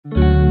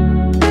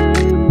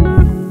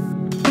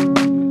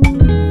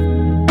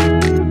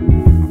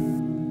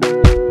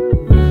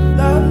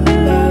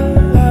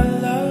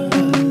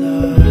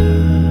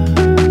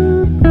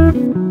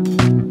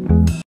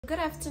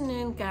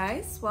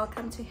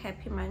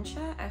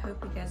Mancha. I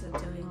hope you guys are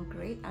doing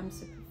great. I'm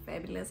super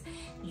fabulous.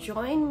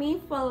 Join me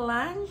for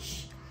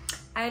lunch.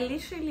 I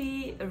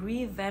literally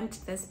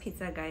revamped this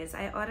pizza, guys.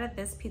 I ordered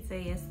this pizza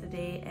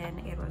yesterday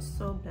and it was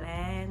so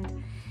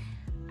bland.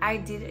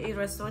 It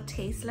was so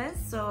tasteless.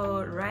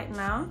 So right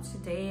now,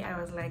 today, I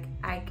was like,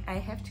 I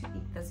have to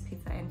eat this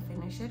pizza and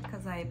finish it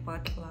because I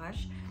bought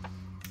large.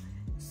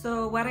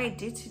 So what I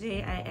did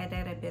today, I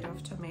added a bit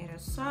of tomato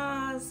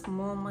sauce,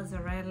 more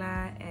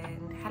mozzarella,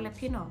 and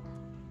jalapeno.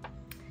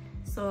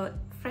 So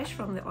fresh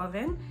from the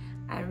oven,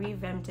 I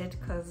revamped it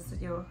because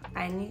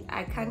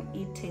I can't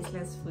eat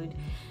tasteless food.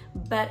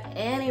 But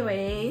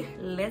anyway,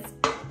 let's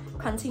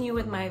continue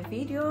with my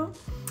video.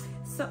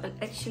 So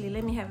actually,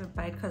 let me have a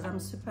bite because I'm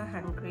super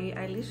hungry.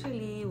 I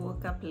literally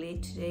woke up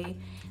late today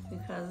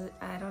because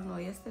I don't know,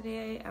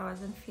 yesterday I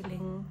wasn't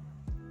feeling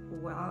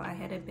well. I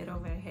had a bit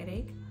of a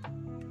headache.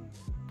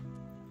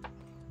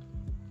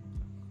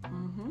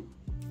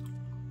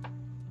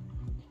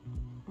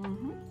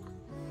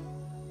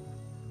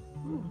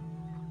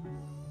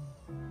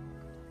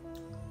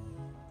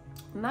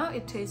 Now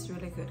it tastes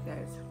really good,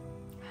 guys.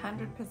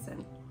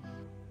 100%.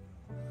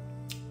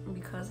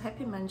 Because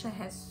Happy Mancha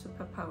has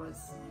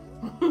superpowers.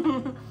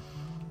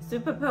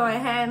 Superpower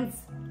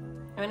hands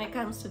when it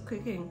comes to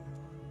cooking.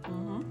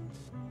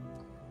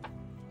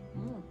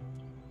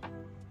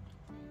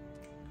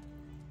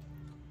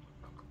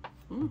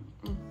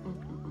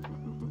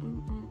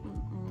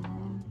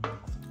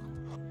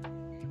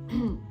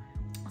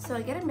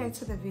 So getting back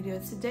to the video,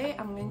 today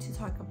I'm going to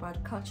talk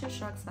about culture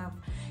shocks I've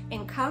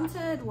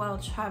encountered while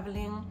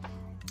traveling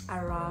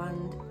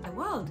around the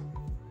world.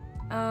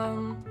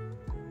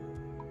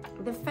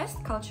 The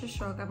first culture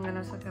shock I'm going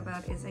to talk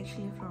about is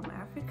actually from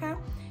Africa.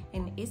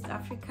 In East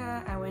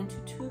Africa, I went to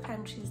 2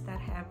 countries that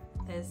have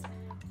this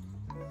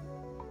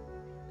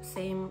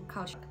same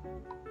culture.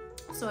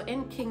 So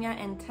in Kenya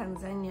and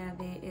Tanzania,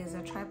 there is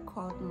a tribe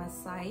called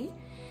Maasai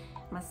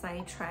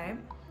tribe.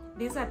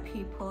 These are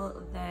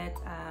people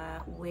that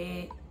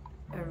wear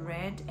a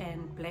red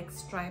and black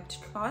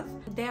striped cloth.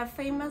 They are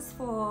famous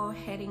for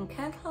herding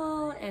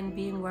cattle and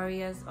being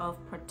warriors of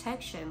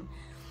protection.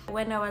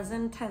 When I was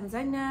in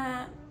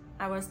Tanzania,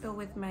 I was still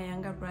with my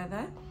younger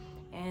brother,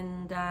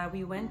 and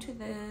we went to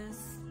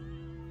this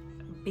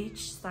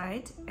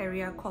beachside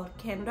area called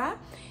Kendra,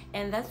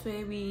 and that's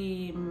where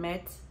we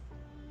met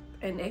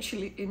and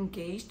actually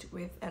engaged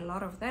with a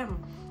lot of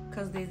them,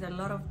 because there's a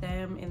lot of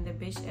them in the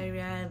beach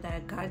area.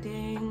 They're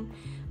guarding,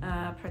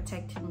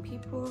 protecting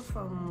people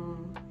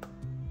from,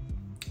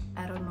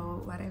 I don't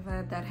know,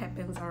 whatever that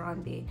happens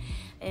around there.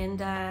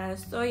 And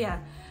so yeah,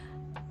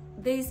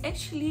 there's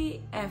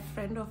actually a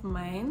friend of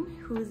mine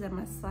who's a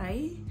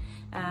Maasai.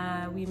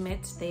 We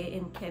met there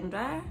in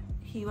Kendra.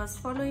 He was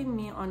following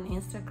me on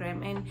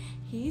Instagram and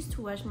he used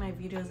to watch my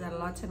videos a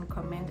lot and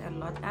comment a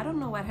lot. I don't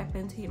know what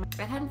happened to him.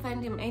 I can't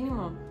find him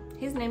anymore.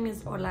 His name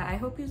is Ola. I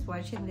hope he's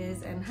watching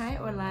this, and hi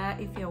Ola,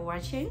 if you're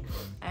watching,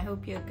 I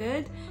hope you're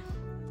good.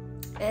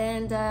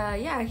 And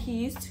yeah, he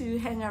used to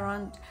hang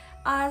around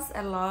us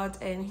a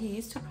lot and he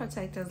used to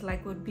protect us.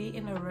 Like, would be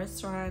in a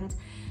restaurant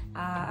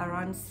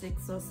around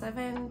 6 or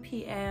 7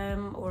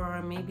 p.m.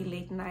 or maybe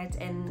late night,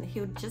 and he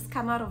would just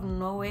come out of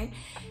nowhere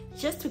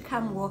just to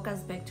come walk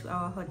us back to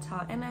our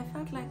hotel. And I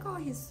felt like, oh,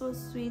 he's so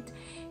sweet.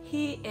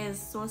 He is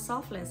so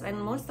selfless, and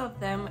most of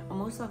the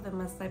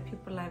Maasai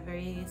people are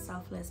very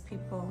selfless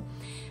people.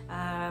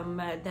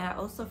 They're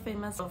also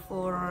famous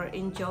for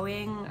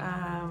enjoying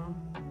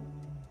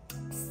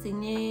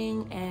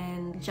singing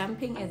and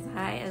jumping as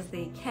high as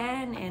they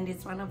can, and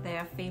it's one of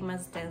their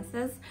famous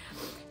dances.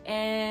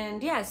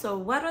 And yeah, so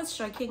what was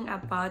shocking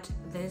about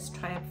this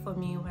tribe for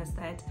me was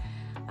that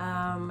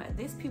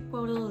these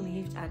people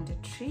lived under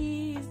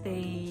trees,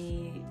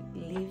 they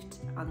lived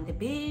on the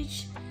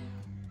beach.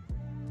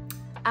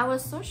 I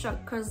was so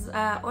shocked because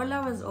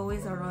Ola was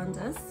always around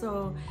us.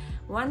 So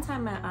one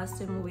time I asked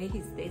him where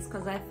he stays,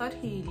 because I thought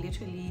he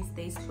literally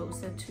stays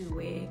closer to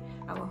where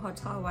our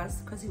hotel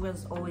was, because he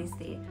was always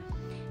there.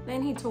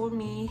 Then he told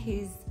me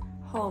his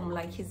home,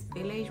 like his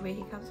village where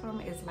he comes from,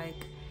 is like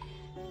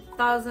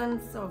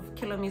thousands of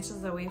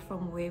kilometers away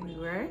from where we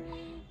were.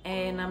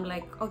 And I'm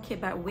like, okay,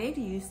 but where do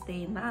you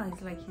stay now?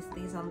 He's like, he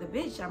stays on the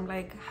beach. I'm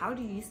like, how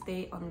do you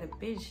stay on the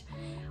beach?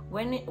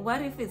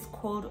 What if it's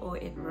cold or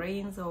it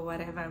rains or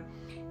whatever?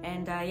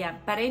 And yeah,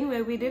 but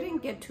anyway, we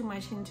didn't get too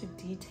much into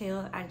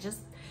detail. I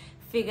just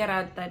figured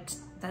out that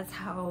that's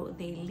how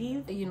they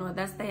live, you know,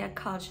 that's their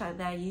culture.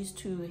 They're used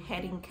to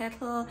herding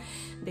cattle,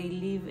 they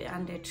live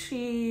under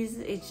trees.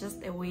 It's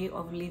just a way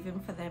of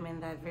living for them,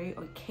 and they're very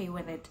okay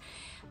with it.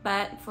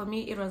 But for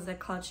me, it was a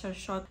culture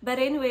shock. But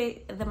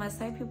anyway, the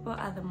Maasai people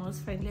are the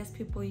most friendliest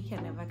people you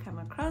can ever come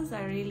across.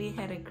 I really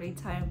had a great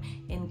time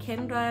in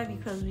Kendra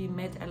because we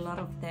met a lot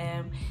of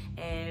them,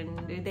 and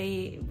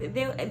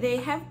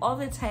they have all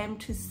the time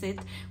to sit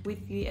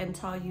with you and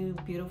tell you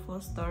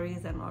beautiful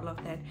stories and all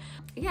of that.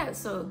 Yeah,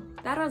 so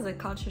that was a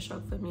culture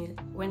shock for me,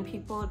 when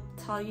people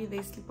tell you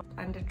they sleep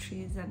under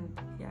trees. And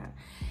yeah,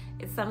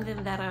 it's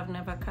something that I've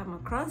never come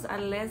across,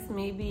 unless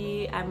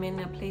maybe I'm in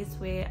a place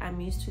where I'm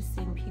used to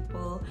seeing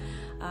people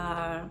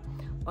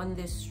on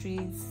the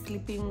streets,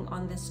 sleeping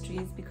on the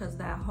streets because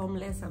they are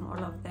homeless and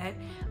all of that.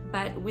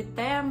 But with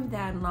them, they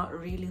are not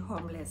really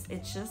homeless.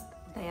 It's just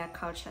their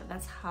culture.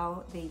 That's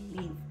how they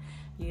live,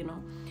 you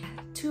know.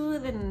 To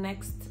the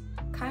next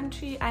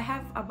country, I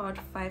have about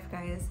 5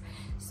 guys,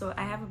 so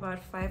I have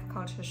about 5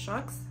 culture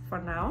shocks for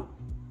now.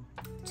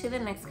 To the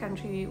next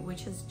country,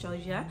 which is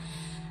Georgia.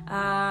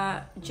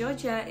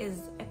 Georgia is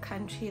a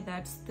country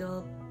that's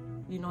still,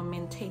 you know,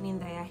 maintaining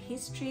their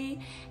history,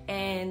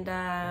 and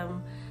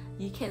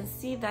you can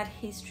see that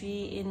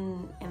history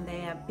in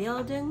their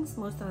buildings,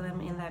 most of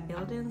them in their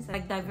buildings.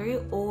 Like, they're very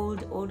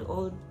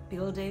old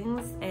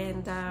buildings,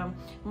 and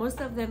most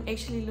of them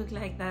actually look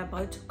like they're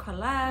about to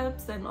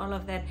collapse and all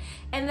of that,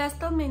 and they're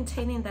still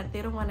maintaining that.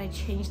 They don't want to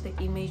change the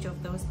image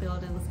of those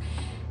buildings,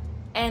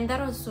 and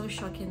that was so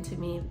shocking to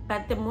me.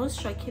 But the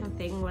most shocking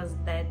thing was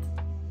that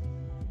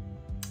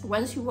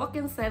once you walk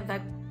inside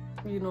that,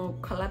 you know,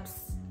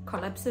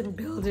 collapsing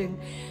building,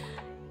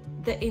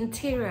 the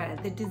interior,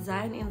 the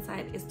design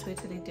inside is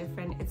totally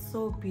different. It's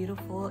so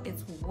beautiful,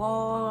 it's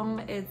warm,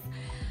 it's,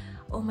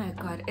 oh my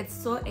god, it's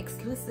so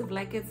exclusive.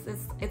 Like,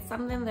 it's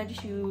something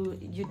that you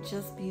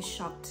just be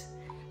shocked.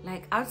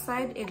 Like,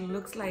 outside it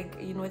looks like,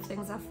 you know,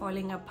 things are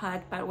falling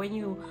apart, but when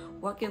you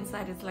walk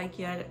inside, it's like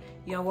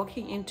you're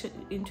walking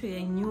into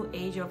a new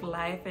age of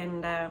life,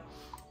 and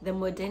the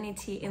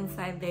modernity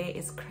inside there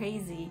is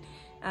crazy.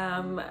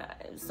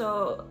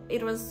 So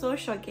it was so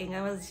shocking.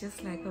 I was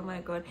just like, oh my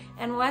god.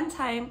 And one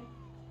time,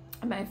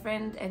 my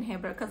friend and her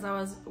brother, because I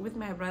was with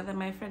my brother,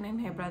 my friend and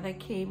her brother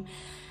came,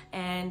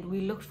 and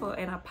we looked for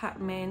an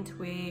apartment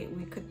where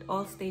we could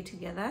all stay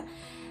together.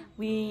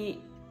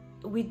 We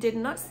did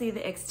not see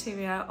the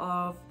exterior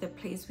of the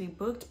place we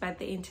booked, but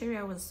the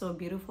interior was so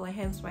beautiful,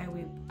 hence why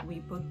we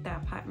booked the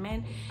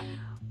apartment.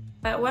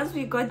 But once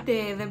we got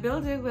there, the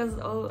building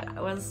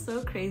was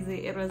so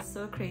crazy. It was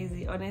so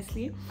crazy,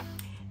 honestly.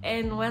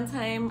 And one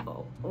time,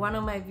 one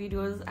of my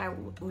videos,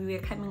 we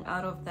were coming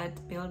out of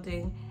that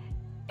building,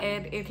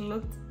 and it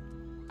looked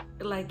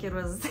like it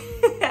was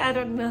I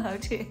don't know how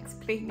to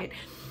explain it.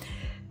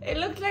 It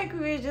looked like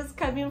we were just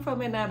coming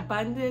from an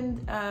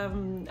abandoned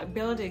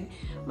building.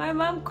 My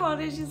mom called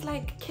and she's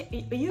like,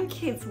 you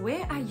kids,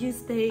 where are you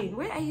staying?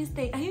 Where are you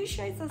staying? Are you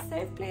sure it's a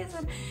safe place?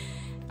 And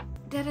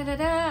da da da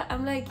da.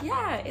 I'm like,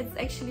 yeah, it's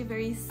actually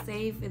very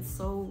safe. It's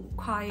so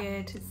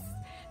quiet. It's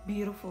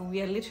beautiful.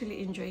 We are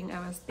literally enjoying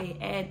our stay,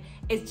 and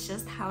it's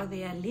just how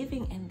they are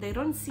living, and they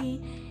don't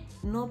see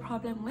no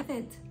problem with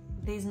it.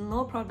 There's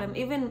no problem.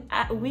 Even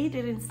we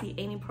didn't see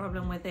any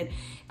problem with it.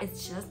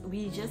 It's just,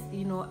 we just,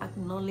 you know,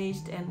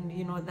 acknowledged, and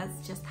you know,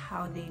 that's just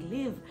how they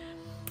live.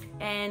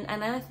 And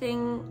another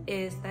thing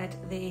is that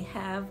they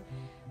have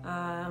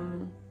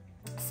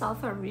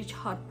sulfur-rich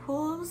hot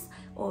pools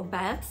or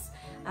baths.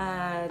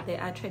 They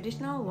are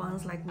traditional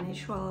ones, like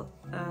natural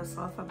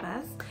sulfur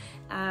baths,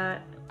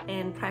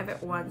 and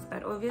private ones.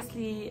 But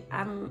obviously,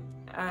 I'm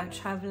a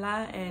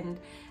traveler and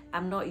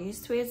I'm not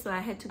used to it, so I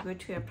had to go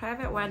to a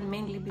private one,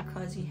 mainly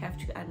because you have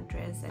to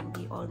undress and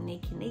be all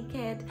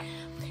naked.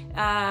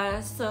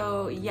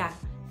 So yeah,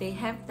 they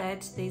have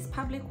that. There's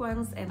public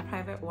ones and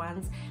private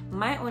ones.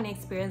 My own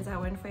experience, I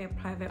went for a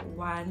private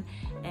one,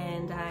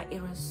 and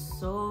it was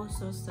so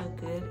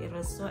good. It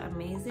was so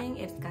amazing.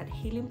 It's got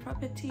healing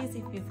properties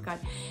if you've got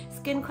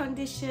skin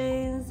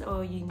conditions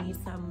or you need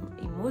some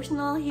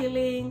emotional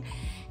healing.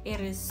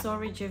 It is so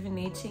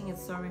rejuvenating,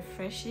 it's so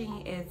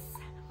refreshing, it's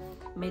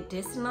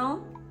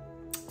medicinal.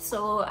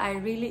 So I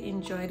really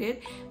enjoyed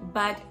it.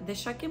 But the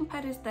shocking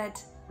part is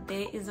that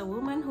there is a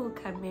woman who will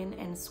come in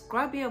and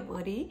scrub your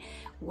body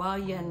while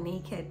you're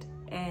naked.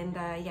 And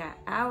yeah,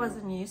 I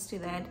wasn't used to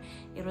that.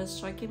 It was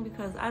shocking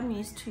because I'm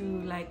used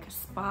to like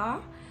spa,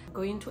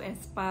 going to a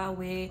spa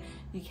where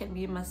you can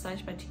be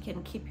massaged but you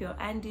can keep your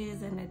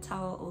undies and a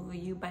towel over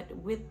you. But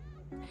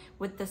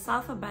with the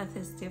sulfur bath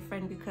is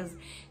different because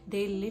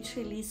they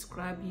literally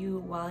scrub you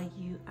while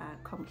you are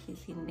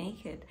completely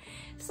naked.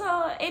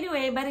 So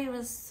anyway, but it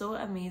was so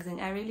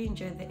amazing. I really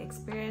enjoyed the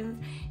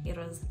experience. It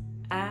was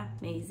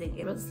amazing.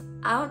 It was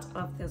out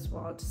of this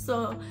world.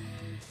 So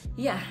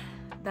yeah,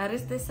 that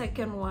is the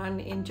second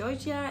one in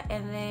Georgia.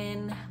 And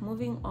then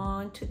moving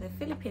on to the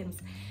Philippines.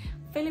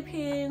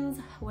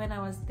 When I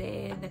was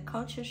there, the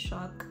culture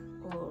shock,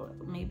 or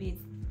maybe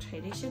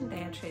tradition,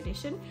 their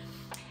tradition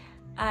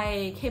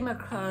I came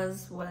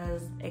across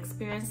was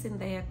experiencing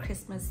their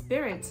Christmas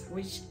spirit,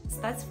 which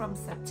starts from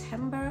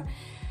September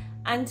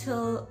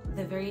until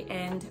the very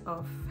end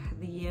of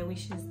the year,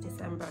 which is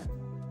December.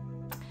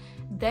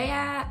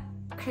 Their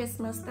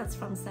Christmas starts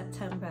from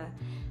September.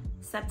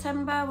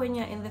 When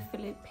you're in the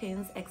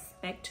Philippines,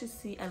 expect to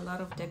see a lot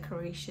of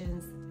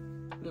decorations,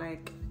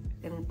 like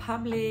in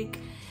public,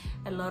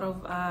 a lot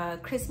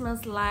of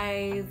Christmas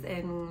lights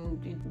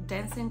and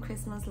dancing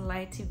Christmas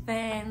light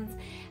events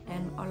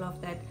and all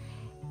of that.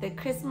 The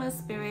Christmas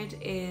spirit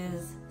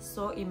is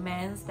so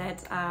immense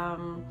that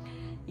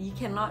you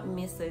cannot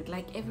miss it.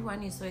 Like,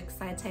 everyone is so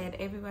excited,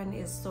 everyone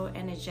is so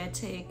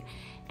energetic,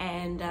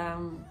 and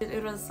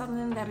it was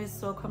something that is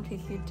so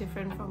completely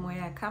different from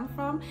where I come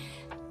from.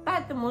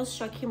 But the most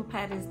shocking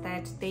part is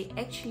that they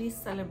actually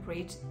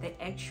celebrate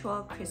the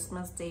actual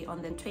Christmas day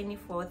on the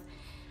 24th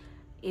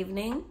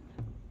evening.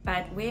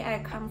 But where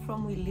I come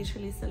from, we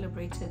literally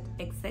celebrated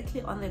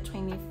exactly on the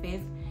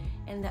 25th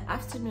in the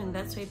afternoon.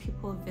 That's where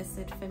people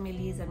visit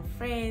families and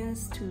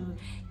friends to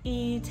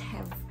eat,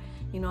 have,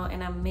 you know,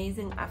 an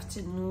amazing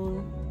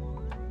afternoon.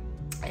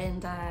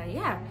 And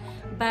yeah,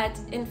 but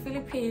in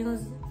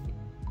Philippines,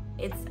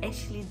 it's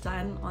actually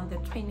done on the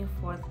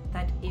 24th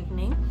that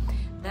evening.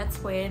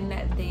 That's when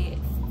they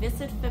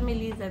visit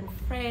families and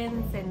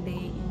friends and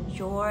they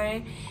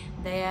enjoy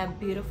their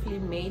beautifully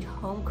made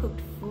home cooked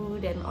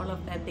food and all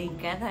of that. They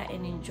gather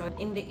and enjoy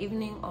in the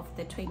evening of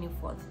the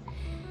 24th.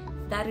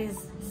 That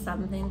is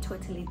something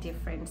totally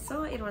different.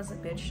 So it was a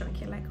bit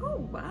shocking, like, oh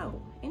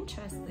wow,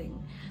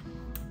 interesting.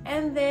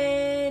 And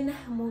then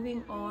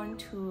moving on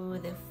to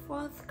the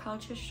fourth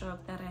culture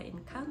shock that I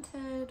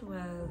encountered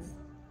was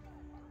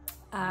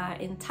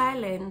in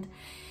Thailand.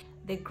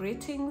 The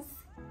greetings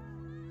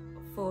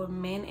for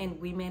men and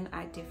women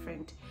are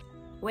different.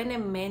 When a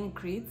man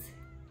greets,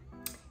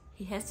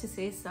 he has to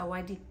say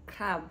Sawadee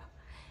Krab,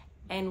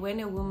 and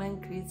when a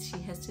woman greets, she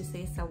has to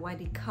say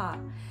Sawadee Ka.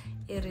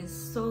 It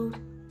is so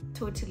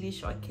totally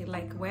shocking.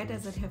 Like, where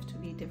does it have to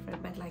be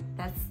different? But like,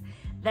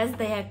 that's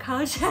their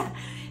culture,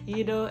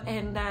 you know.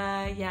 And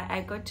yeah,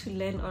 I got to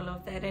learn all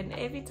of that, and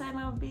every time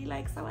I'll be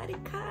like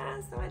Sawadee Ka,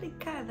 Sawadee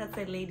Ka. That's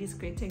a lady's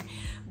greeting.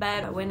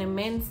 But when a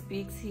man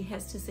speaks, he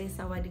has to say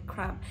Sawadee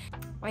Krab.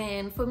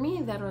 And for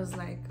me, that was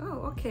like,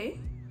 oh, okay,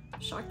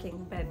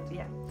 shocking. But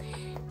yeah,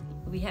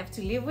 we have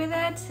to live with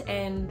it,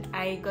 and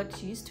I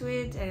got used to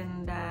it.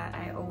 And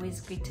I always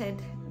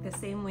greeted the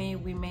same way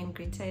women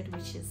greeted,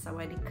 which is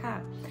Sawadee Ka.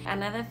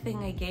 Another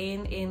thing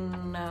again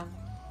in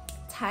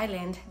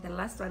Thailand, the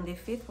last one, the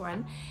fifth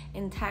one,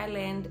 in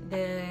Thailand,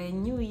 the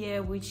New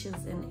Year, which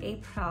is in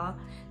April,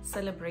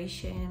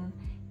 celebration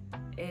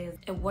is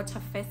a water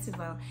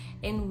festival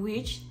in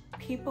which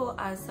people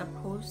are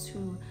supposed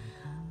to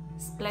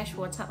splash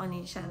water on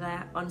each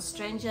other, on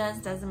strangers,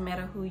 doesn't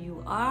matter who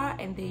you are,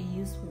 and they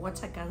use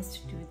water guns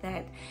to do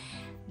that.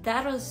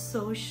 That was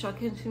so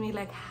shocking to me.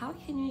 Like, how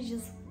can you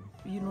just,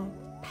 you know,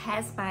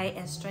 pass by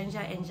a stranger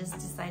and just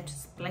decide to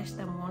splash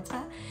them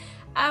water?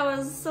 I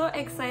was so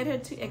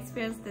excited to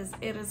experience this.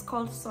 It is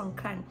called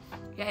Songkran.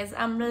 Guys,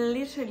 I'm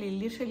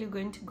literally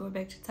going to go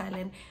back to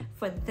Thailand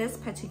for this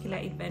particular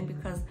event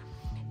because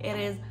it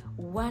is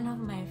one of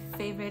my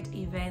favorite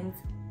events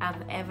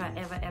I've ever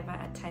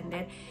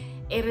attended.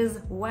 It is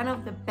one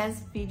of the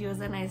best videos,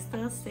 and I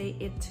still say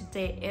it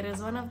today. It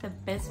is one of the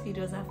best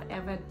videos I've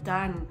ever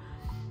done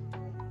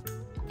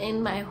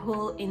in my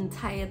whole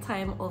entire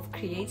time of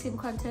creating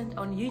content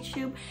on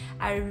YouTube.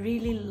 I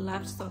really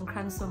loved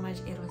Songkran so much.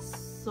 It was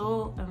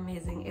so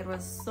amazing. It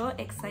was so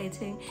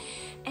exciting,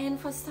 and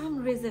for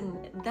some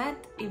reason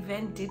that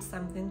event did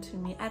something to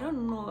me. I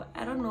don't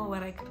know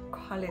what I could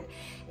call it.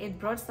 It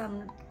brought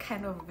some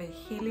kind of a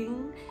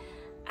healing.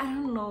 I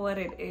don't know what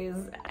it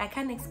is. I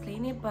can't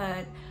explain it,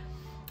 but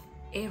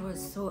it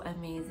was so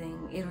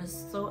amazing. It was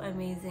so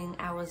amazing.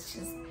 I was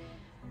just,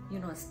 you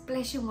know,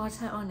 splashing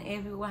water on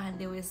everyone.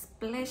 They were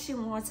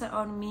splashing water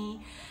on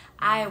me.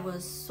 I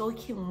was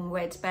soaking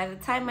wet. By the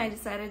time I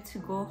decided to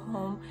go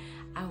home,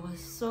 I was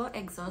so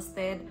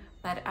exhausted,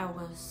 but I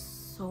was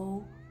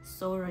so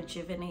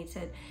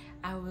rejuvenated.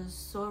 I was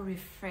so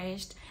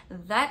refreshed.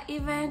 That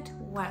event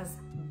was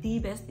the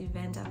best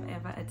event I've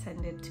ever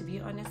attended, to be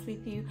honest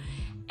with you.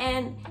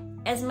 And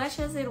as much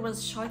as it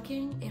was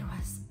shocking, it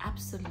was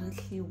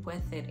absolutely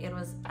worth it. It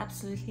was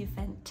absolutely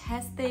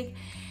fantastic.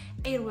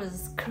 It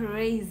was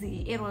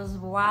crazy. It was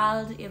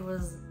wild. It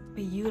was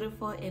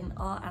beautiful in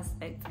all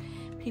aspects.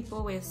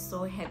 People were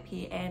so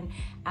happy, and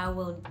I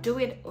will do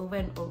it over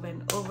and over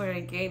and over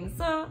again.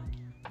 So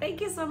thank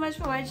you so much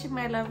for watching,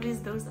 my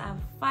lovelies. Those are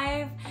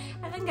 5.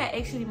 I think I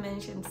actually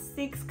mentioned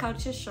 6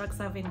 culture shocks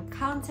I've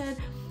encountered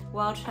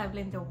while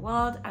traveling the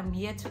world. I'm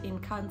yet to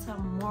encounter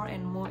more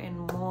and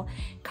more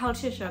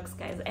culture shocks,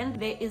 guys, and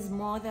there is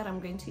more that I'm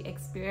going to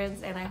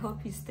experience, and I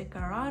hope you stick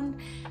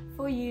around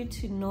for you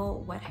to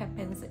know what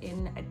happens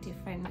in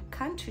different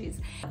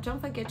countries.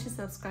 Don't forget to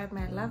subscribe,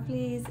 my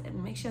lovelies,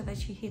 and make sure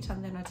that you hit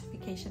on the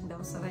notification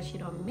bell so that you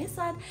don't miss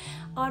out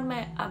on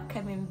my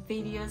upcoming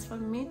videos.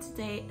 From me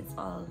today, it's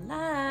all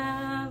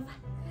love.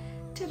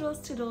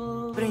 Toodles,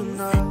 toodles.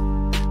 Brinda,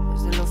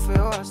 desde lo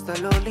feo hasta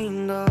lo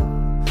lindo.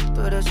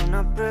 Tú eres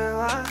una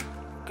prueba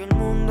que el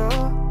mundo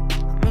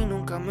a mí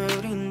nunca me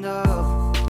brindó.